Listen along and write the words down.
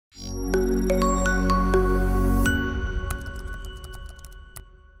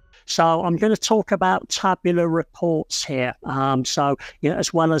So I'm going to talk about tabular reports here.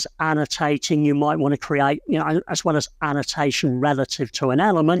 As well as annotating, you might want to create, as well as annotation relative to an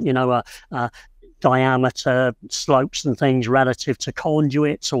element, diameter, slopes and things relative to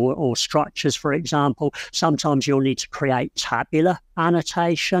conduits or structures, for example. Sometimes you'll need to create tabular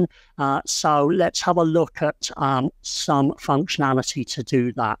annotation. So let's have a look at some functionality to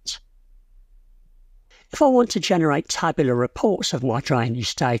do that. If I want to generate tabular reports of my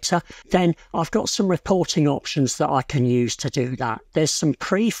drainage data, then I've got some reporting options that I can use to do that. There's some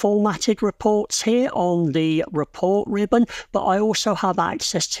pre-formatted reports here on the report ribbon, but I also have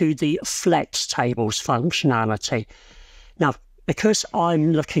access to the flex tables functionality. Now, because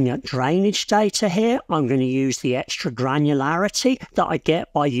I'm looking at drainage data here, I'm going to use the extra granularity that I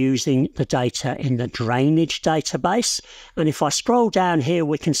get by using the data in the drainage database. And if I scroll down here,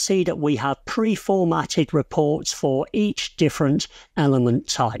 we can see that we have pre-formatted reports for each different element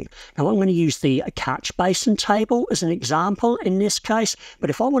type. Now, I'm going to use the catch basin table as an example in this case, but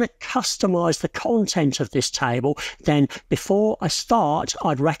if I want to customize the content of this table, then before I start,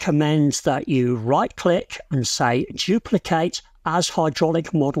 I'd recommend that you right-click and say duplicate as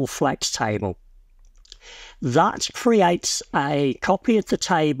hydraulic model flex table. That creates a copy of the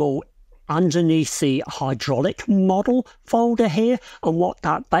table underneath the hydraulic model folder here, and what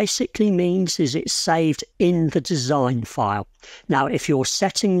that basically means is it's saved in the design file. Now, if you're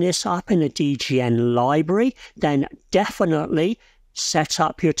setting this up in a DGN library, then definitely set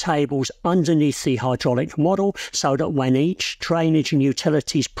up your tables underneath the hydraulic model so that when each drainage and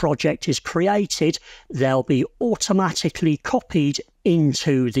utilities project is created, they'll be automatically copied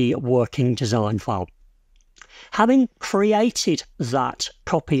into the working design file. Having created that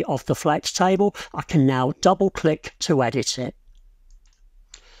copy of the flex table, I can now double-click to edit it.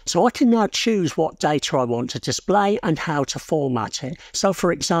 So I can now choose what data I want to display and how to format it. So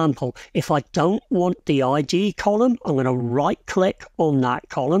for example, if I don't want the ID column, I'm going to right-click on that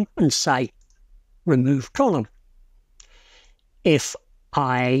column and say remove column. If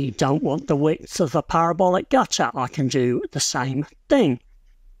I don't want the width of the parabolic gutter, I can do the same thing.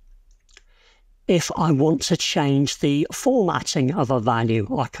 If I want to change the formatting of a value,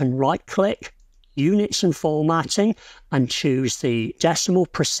 I can right-click Units and Formatting and choose the decimal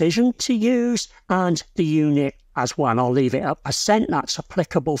precision to use and the unit as well. I'll leave it at %, that's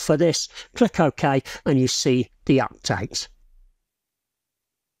applicable for this. Click OK and you see the update.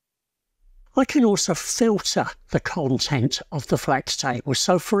 I can also filter the content of the flex table.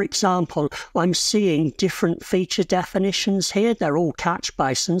 So for example, I'm seeing different feature definitions here. They're all catch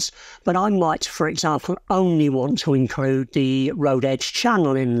basins, but I might, for example, only want to include the road edge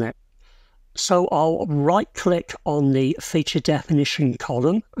channel inlet. So I'll right-click on the feature definition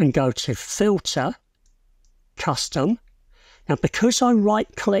column and go to Filter, Custom. Now, because I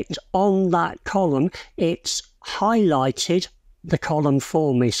right-clicked on that column, it's highlighted the column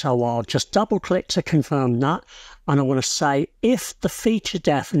for me. So I'll just double-click to confirm that. And I want to say if the feature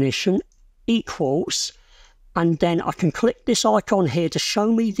definition equals, and then I can click this icon here to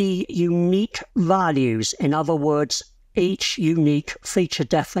show me the unique values. In other words, each unique feature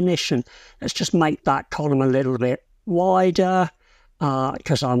definition. Let's just make that column a little bit wider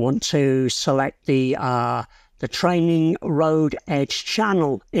because I want to select the training road edge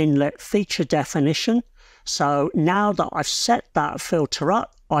channel inlet feature definition. So now that I've set that filter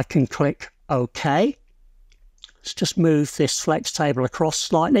up, I can click OK. Let's just move this flex table across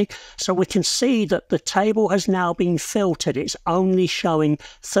slightly so we can see that the table has now been filtered. It's only showing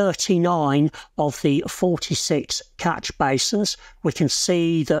 39 of the 46 catch basins. We can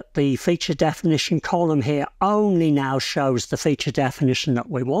see that the feature definition column here only now shows the feature definition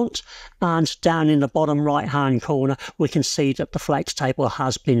that we want. And down in the bottom right hand corner, we can see that the flex table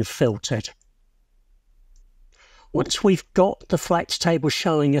has been filtered. Once we've got the flex table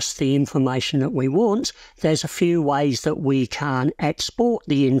showing us the information that we want, there's a few ways that we can export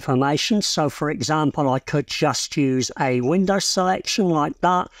the information. So for example, I could just use a window selection like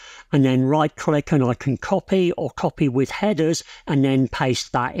that, and then right click and I can copy or copy with headers and then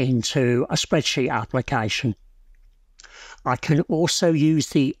paste that into a spreadsheet application. I can also use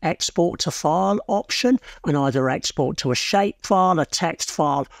the export to file option and either export to a shape file, a text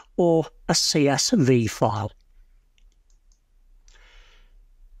file, or a CSV file.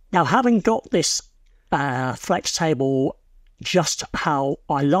 Now, having got this flex table just how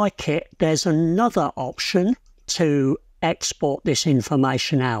I like it, there's another option to export this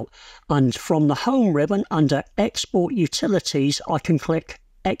information out. And from the Home ribbon under Export Utilities, I can click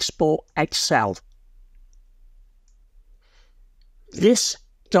Export Excel. This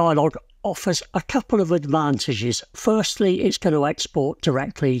dialog offers a couple of advantages. Firstly, it's going to export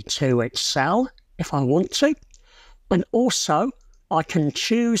directly to Excel if I want to. And also, I can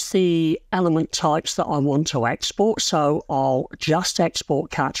choose the element types that I want to export. So I'll just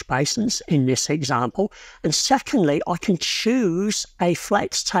export catch basins in this example. And secondly, I can choose a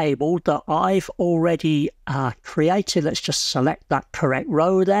flex table that I've already created. Let's just select that correct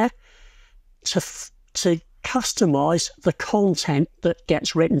row there to customize the content that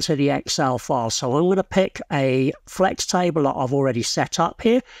gets written to the Excel file. So I'm going to pick a flex table that I've already set up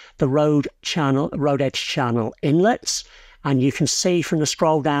here, the road edge channel inlets. And you can see from the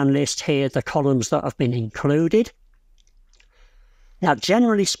scroll down list here the columns that have been included. Now,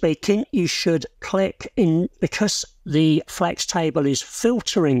 generally speaking, you should click in, because the flex table is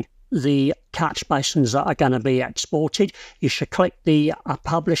filtering the catch basins that are going to be exported, you should click the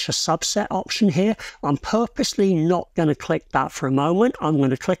publish a subset option here. I'm purposely not going to click that for a moment. I'm going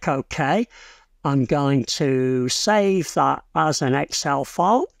to click OK. I'm going to save that as an Excel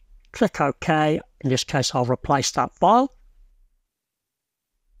file. Click OK. In this case, I'll replace that file.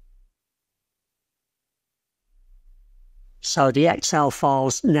 So the Excel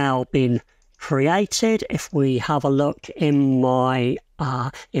file's now been created. If we have a look in my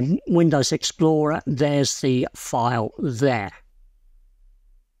in Windows Explorer, there's the file there.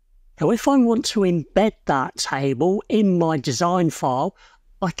 Now, if I want to embed that table in my design file,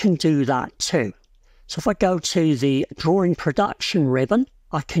 I can do that too. So if I go to the Drawing Production ribbon,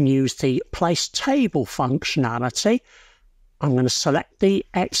 I can use the Place Table functionality. I'm going to select the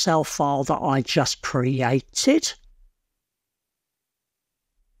Excel file that I just created.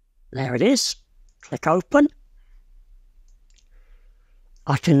 There it is. Click Open.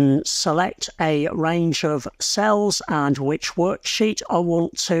 I can select a range of cells and which worksheet I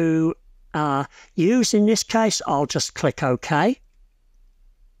want to use. In this case, I'll just click OK.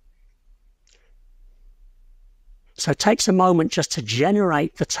 So it takes a moment just to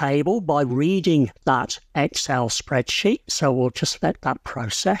generate the table by reading that Excel spreadsheet. So we'll just let that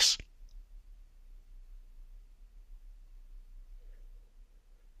process.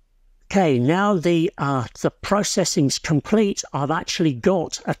 Okay, now the processing's complete. I've actually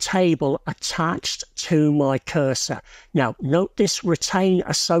got a table attached to my cursor. Now, note this retain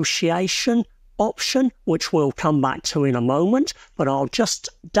association option, which we'll come back to in a moment, but I'll just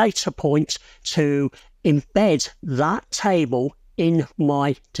data point to embed that table in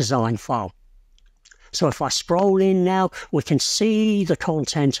my design file. So if I scroll in now, we can see the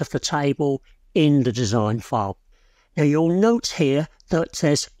content of the table in the design file. Now, you'll note here that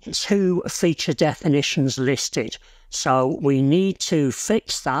there's two feature definitions listed. So we need to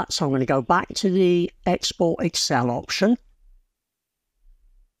fix that. So I'm going to go back to the Export Excel option.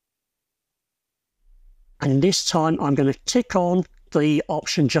 And this time I'm going to tick on the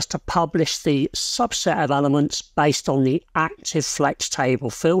option just to publish the subset of elements based on the active flex table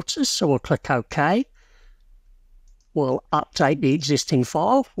filters. So we'll click OK. We'll update the existing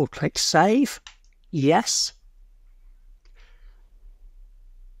file. We'll click Save. Yes.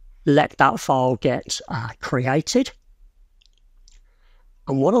 Let that file get created.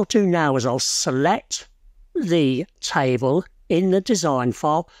 And what I'll do now is I'll select the table in the design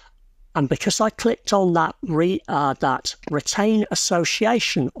file, and because I clicked on that retain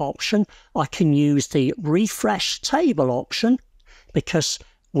association option, I can use the refresh table option, because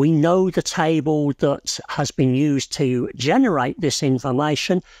we know the table that has been used to generate this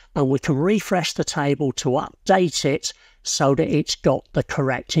information, and we can refresh the table to update it so that it's got the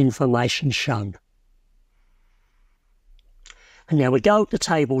correct information shown. And there we go, the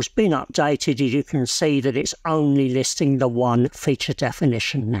table's been updated. You can see that it's only listing the one feature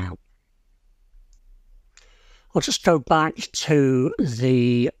definition now. I'll just go back to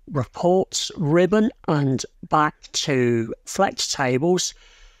the Reports ribbon and back to Flex Tables,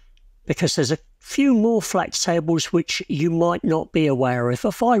 because there's a few more flex tables which you might not be aware of.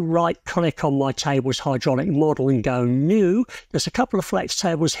 If I right-click on my table's hydraulic model and go New, there's a couple of flex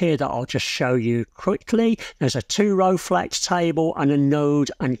tables here that I'll just show you quickly. There's a 2-row flex table and a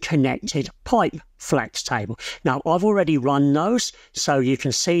node and connected pipe flex table. Now, I've already run those, so you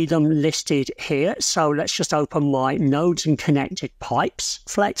can see them listed here. So let's just open my nodes and connected pipes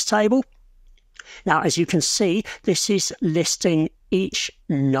flex table. Now, as you can see, this is listing each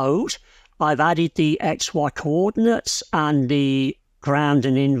node. I've added the XY coordinates and the ground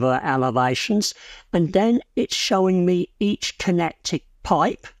and invert elevations, and then it's showing me each connected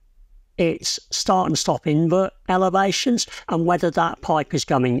pipe, its start and stop invert elevations, and whether that pipe is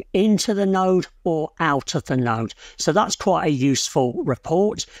going into the node or out of the node. So that's quite a useful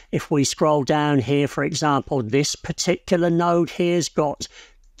report. If we scroll down here, for example, this particular node here's got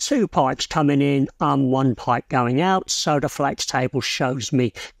 2 pipes coming in and 1 pipe going out, so the flex table shows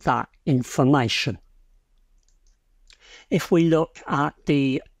me that information. If we look at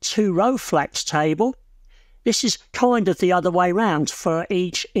the 2-row flex table, this is kind of the other way round. For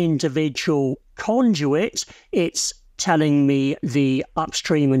each individual conduit, it's telling me the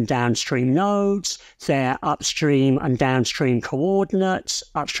upstream and downstream nodes, their upstream and downstream coordinates,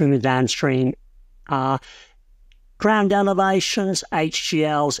 upstream and downstream ground elevations,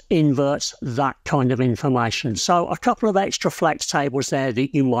 HGLs, inverts, that kind of information. So a couple of extra flex tables there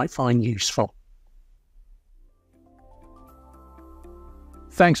that you might find useful.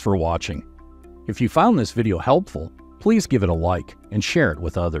 Thanks for watching. If you found this video helpful, please give it a like and share it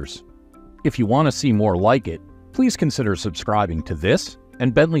with others. If you want to see more like it, please consider subscribing to this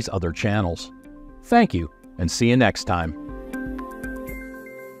and Bentley's other channels. Thank you, and see you next time.